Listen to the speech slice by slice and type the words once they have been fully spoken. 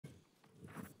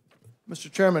Mr.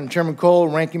 Chairman, Chairman Cole,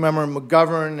 Ranking Member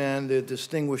McGovern, and the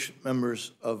distinguished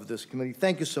members of this committee,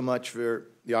 thank you so much for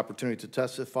the opportunity to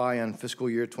testify on fiscal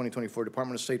year 2024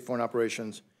 Department of State Foreign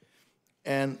Operations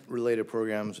and related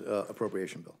programs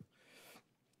appropriation bill.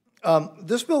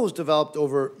 This bill was developed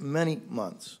over many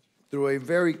months through a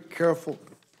very careful,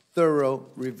 thorough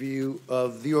review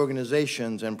of the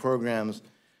organizations and programs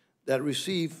that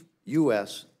receive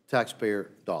U.S.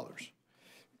 taxpayer dollars.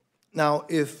 Now,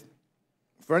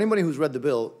 for anybody who's read the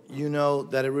bill, you know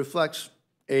that it reflects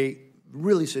a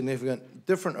really significant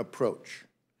different approach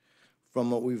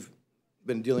from what we've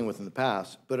been dealing with in the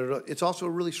past, but it's also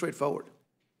really straightforward.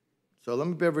 So let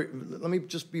me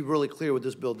just be really clear what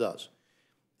this bill does.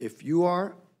 If you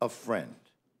are a friend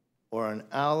or an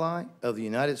ally of the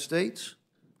United States,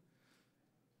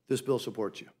 this bill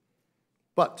supports you.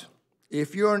 But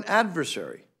if you're an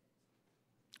adversarial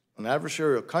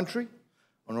country,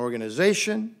 an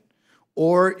organization,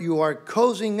 or you are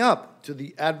cozying up to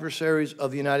the adversaries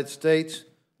of the United States,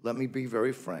 let me be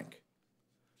very frank,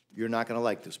 you're not going to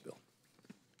like this bill.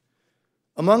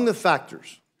 Among the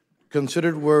factors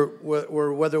considered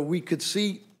were whether we could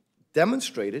see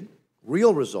demonstrated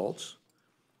real results,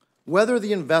 whether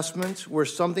the investments were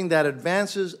something that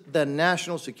advances the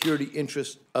national security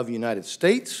interests of the United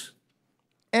States,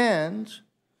 and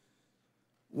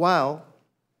while,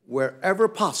 wherever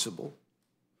possible,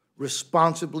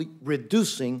 responsibly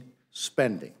reducing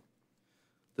spending.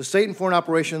 The State and Foreign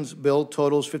Operations Bill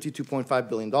totals $52.5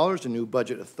 billion. The new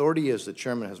budget authority, as the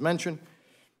chairman has mentioned,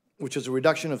 which is a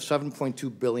reduction of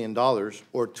 $7.2 billion,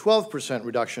 or 12%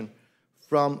 reduction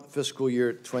from fiscal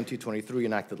year 2023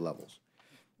 enacted levels.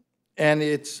 And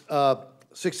it's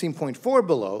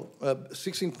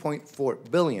 16.4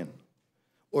 billion,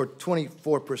 or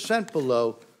 24%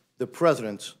 below the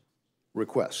president's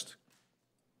request.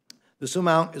 This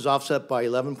amount is offset by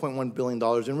 $11.1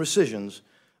 billion in rescissions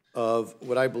of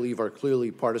what I believe are clearly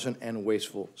partisan and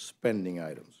wasteful spending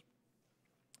items.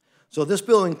 So this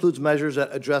bill includes measures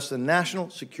that address the national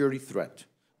security threat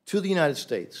to the United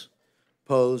States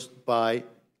posed by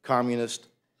communist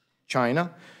China.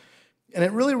 And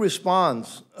it really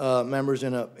responds, members,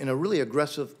 in a really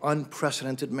aggressive,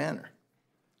 unprecedented manner.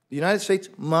 The United States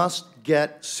must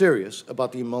get serious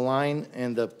about the malign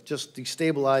and the just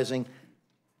destabilizing,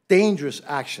 dangerous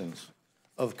actions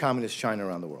of communist China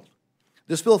around the world.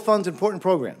 This bill funds important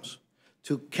programs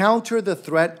to counter the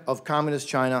threat of communist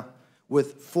China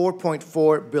with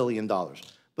 $4.4 billion. But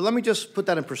let me just put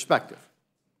that in perspective.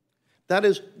 That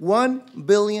is $1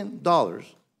 billion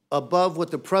above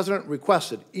what the president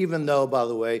requested, even though, by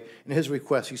the way, in his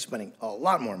request, he's spending a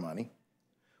lot more money.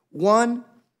 $1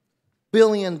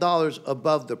 billion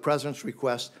above the president's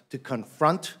request to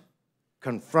confront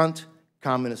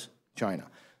communist China.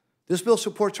 This bill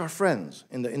supports our friends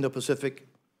in the Indo-Pacific,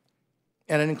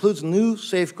 and it includes new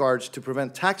safeguards to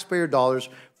prevent taxpayer dollars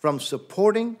from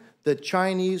supporting the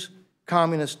Chinese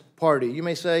Communist Party. You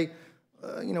may say,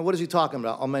 what is he talking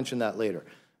about? I'll mention that later.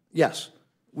 Yes,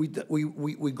 we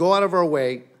go out of our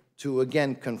way to,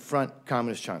 again, confront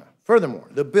communist China. Furthermore,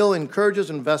 the bill encourages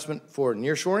investment for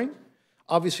nearshoring,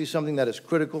 obviously something that is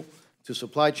critical to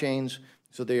supply chains,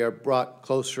 so they are brought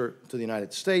closer to the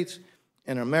United States.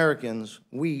 And Americans,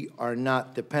 we are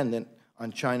not dependent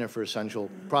on China for essential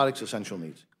products, essential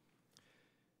needs.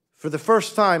 For the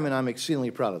first time, and I'm exceedingly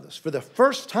proud of this, for the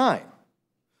first time,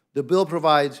 the bill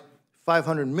provides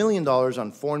 $500 million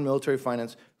on foreign military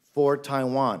finance for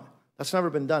Taiwan. That's never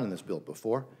been done in this bill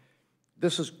before.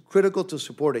 This is critical to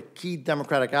support a key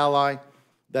democratic ally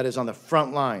that is on the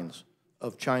front lines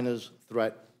of China's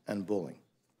threat and bullying.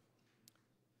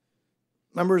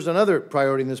 Members, another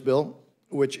priority in this bill,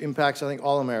 which impacts, I think,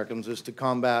 all Americans, is to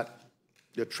combat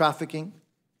the trafficking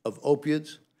of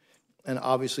opioids and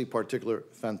obviously particular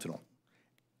fentanyl.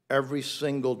 Every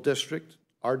single district,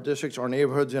 our districts, our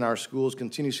neighborhoods, and our schools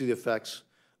continue to see the effects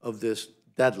of this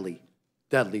deadly,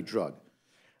 deadly drug.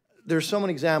 There's so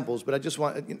many examples, but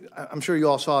I'm sure you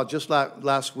all saw just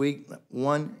last week,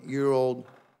 1-year-old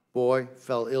boy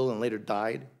fell ill and later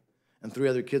died, and 3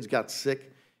 other kids got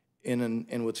sick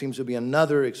in what seems to be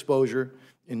another exposure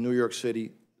in New York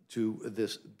City to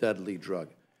this deadly drug.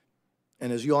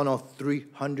 And as you all know,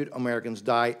 300 Americans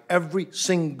die every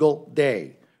single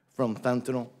day from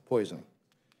fentanyl poisoning.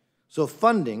 So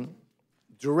funding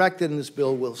directed in this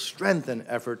bill will strengthen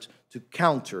efforts to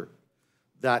counter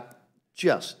that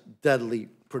just deadly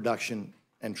production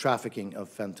and trafficking of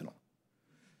fentanyl.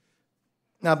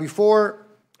 Now, before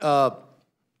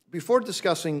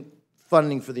discussing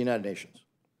funding for the United Nations,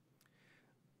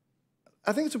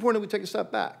 I think it's important that we take a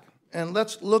step back and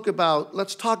let's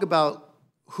talk about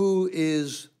who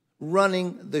is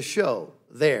running the show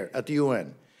there at the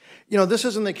UN. You know, this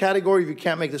is in the category of you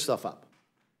can't make this stuff up.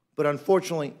 But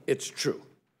unfortunately, it's true.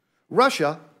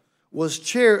 Russia was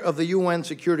chair of the UN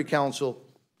Security Council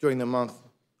during the month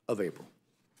of April.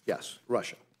 Yes,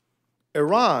 Russia.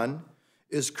 Iran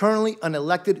is currently an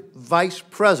elected vice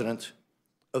president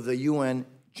of the UN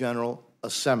General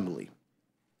Assembly.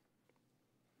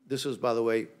 This is, by the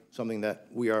way, something that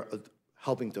we are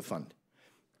helping to fund.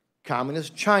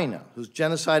 Communist China, whose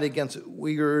genocide against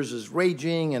Uyghurs is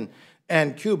raging,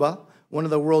 and Cuba, one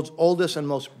of the world's oldest and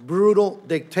most brutal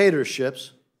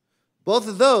dictatorships, both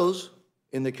of those,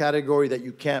 in the category that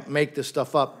you can't make this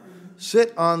stuff up,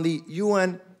 sit on the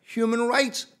UN Human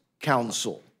Rights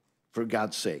Council, for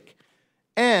God's sake.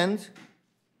 And,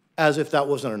 as if that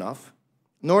wasn't enough,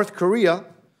 North Korea,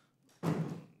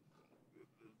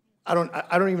 I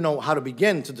don't even know how to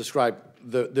begin to describe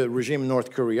the regime in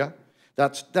North Korea.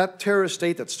 That terrorist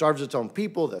state that starves its own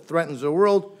people, that threatens the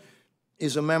world,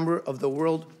 is a member of the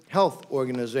World Health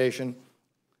Organization.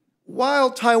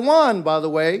 While Taiwan, by the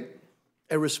way,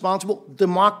 a responsible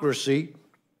democracy,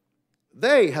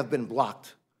 they have been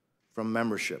blocked from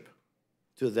membership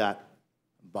to that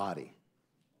body.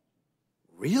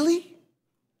 Really?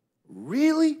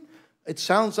 Really? It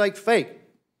sounds like fake,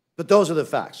 but those are the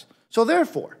facts. So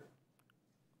therefore,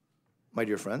 my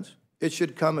dear friends, it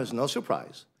should come as no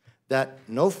surprise that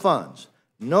no funds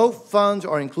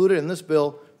are included in this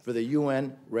bill for the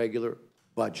UN regular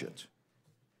budget.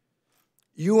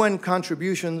 U.S.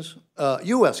 contributions for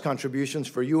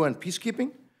UN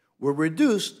peacekeeping were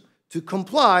reduced to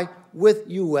comply with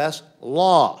U.S.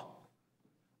 law.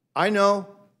 I know,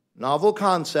 novel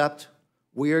concept,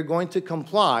 we are going to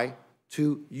comply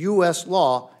to U.S.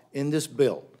 law in this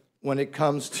bill when it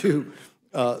comes to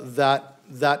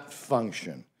that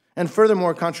function. And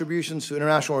furthermore, contributions to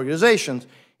international organizations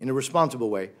in a responsible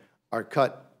way are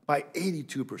cut by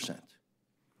 82%.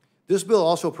 This bill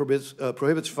also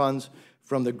prohibits funds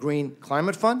from the Green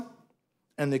Climate Fund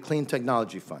and the Clean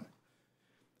Technology Fund.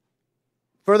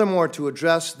 Furthermore, to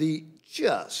address the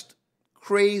just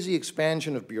crazy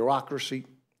expansion of bureaucracy,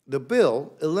 the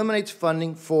bill eliminates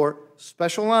funding for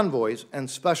special envoys and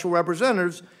special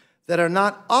representatives that are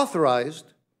not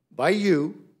authorized by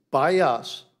you, by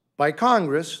us, by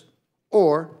Congress,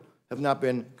 or have not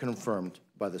been confirmed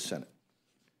by the Senate.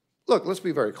 Look, let's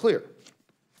be very clear.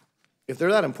 If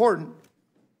they're that important,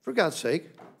 for God's sake,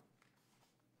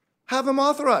 have them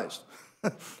authorized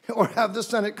or have the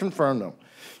Senate confirm them.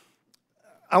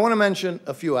 I want to mention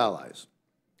a few allies.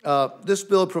 This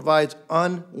bill provides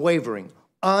unwavering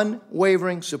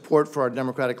support for our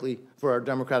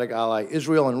democratic ally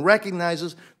Israel and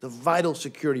recognizes the vital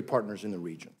security partners in the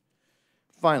region.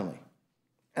 Finally,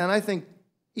 and I think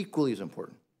equally as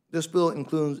important, this bill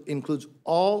includes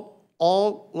all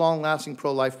long-lasting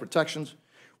pro-life protections,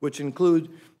 which include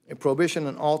a prohibition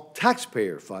on all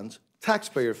taxpayer funds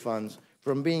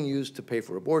from being used to pay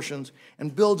for abortions,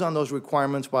 and builds on those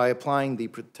requirements by applying the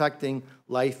Protecting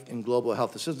Life in Global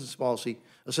Health Assistance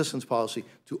Policy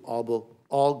to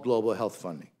all global health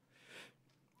funding.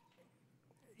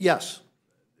 Yes,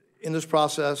 in this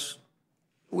process,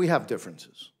 we have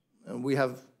differences. And we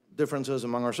have differences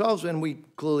among ourselves, and we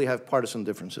clearly have partisan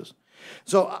differences.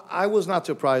 So I was not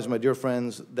surprised, my dear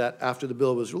friends, that after the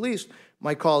bill was released,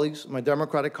 my colleagues, my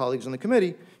Democratic colleagues in the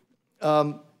committee,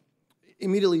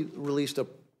 immediately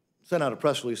sent out a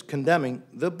press release condemning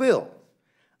the bill.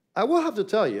 I will have to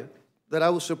tell you that I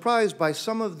was surprised by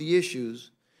some of the issues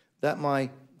that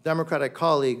my Democratic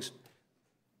colleagues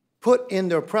put in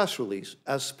their press release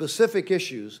as specific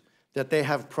issues that they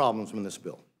have problems with this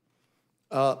bill.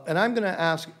 And I'm going to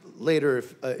ask later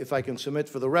if I can submit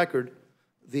for the record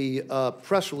the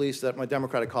press release that my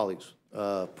Democratic colleagues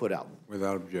put out.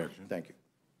 Without objection. Thank you.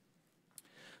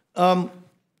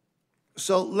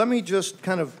 So let me just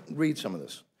kind of read some of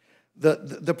this.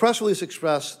 The press release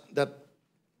expressed that,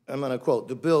 I'm going to quote,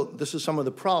 the bill, this is some of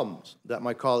the problems that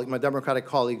my Democratic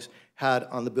colleagues had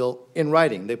on the bill in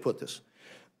writing. They put this,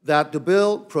 that the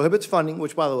bill prohibits funding,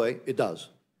 which, by the way, it does,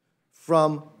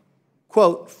 from,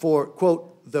 quote,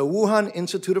 the Wuhan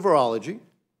Institute of Virology,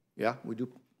 yeah, we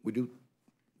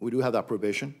do have that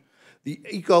prohibition, the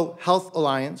Eco Health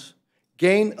Alliance,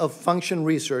 gain of function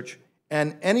research,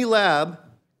 and any lab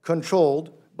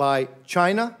controlled by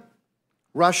China,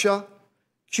 Russia,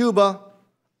 Cuba,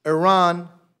 Iran,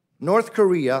 North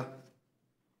Korea,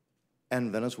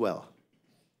 and Venezuela.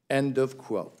 End of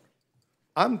quote.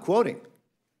 I'm quoting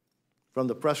from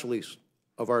the press release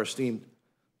of our esteemed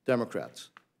Democrats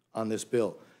on this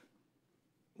bill.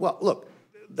 Well, look,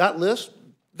 that list,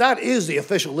 that is the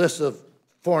official list of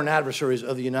foreign adversaries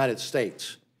of the United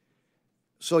States.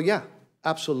 So yeah,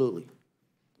 absolutely.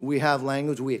 we have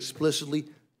language, we explicitly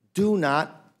do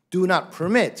not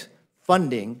permit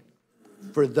funding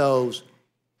for those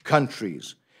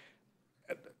countries.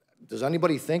 Does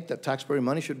anybody think that taxpayer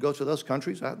money should go to those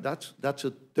countries? That's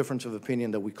a difference of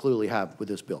opinion that we clearly have with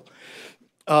this bill.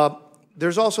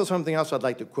 There's also something else I'd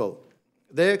like to quote.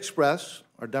 They express,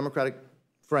 our Democratic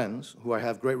friends, who I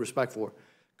have great respect for,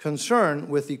 concern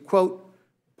with the, quote,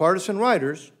 partisan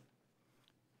writers,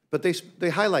 but they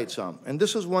highlight some, and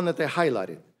this is one that they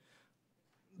highlighted.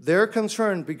 They're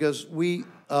concerned because we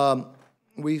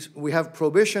have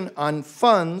prohibition on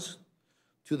funds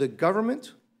to the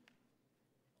government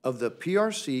of the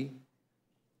PRC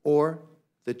or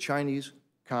the Chinese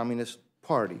Communist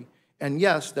Party, and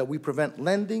yes, that we prevent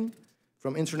lending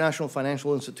from international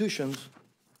financial institutions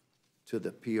to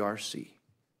the PRC.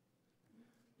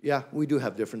 Yeah, we do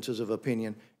have differences of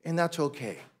opinion, and that's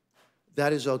okay.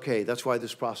 That is okay. That's why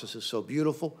this process is so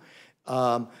beautiful.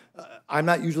 I'm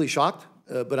not usually shocked,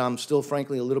 but I'm still,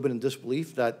 frankly, a little bit in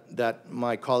disbelief that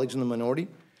my colleagues in the minority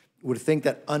would think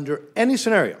that under any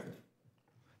scenario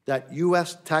that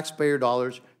U.S. taxpayer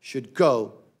dollars should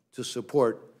go to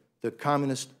support the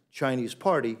Communist Chinese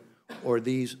Party or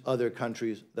these other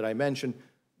countries that I mentioned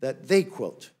that they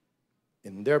quote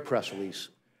in their press release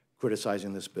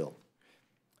criticizing this bill.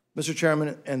 Mr.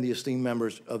 Chairman and the esteemed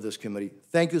members of this committee,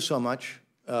 thank you so much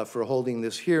for holding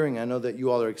this hearing. I know that you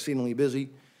all are exceedingly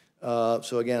busy.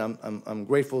 So again, I'm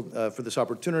grateful for this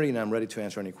opportunity, and I'm ready to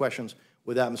answer any questions.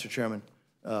 With that, Mr. Chairman,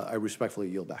 I respectfully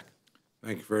yield back.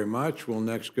 Thank you very much. We'll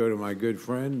next go to my good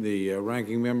friend, the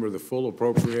ranking member of the Full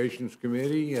Appropriations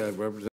Committee, Representative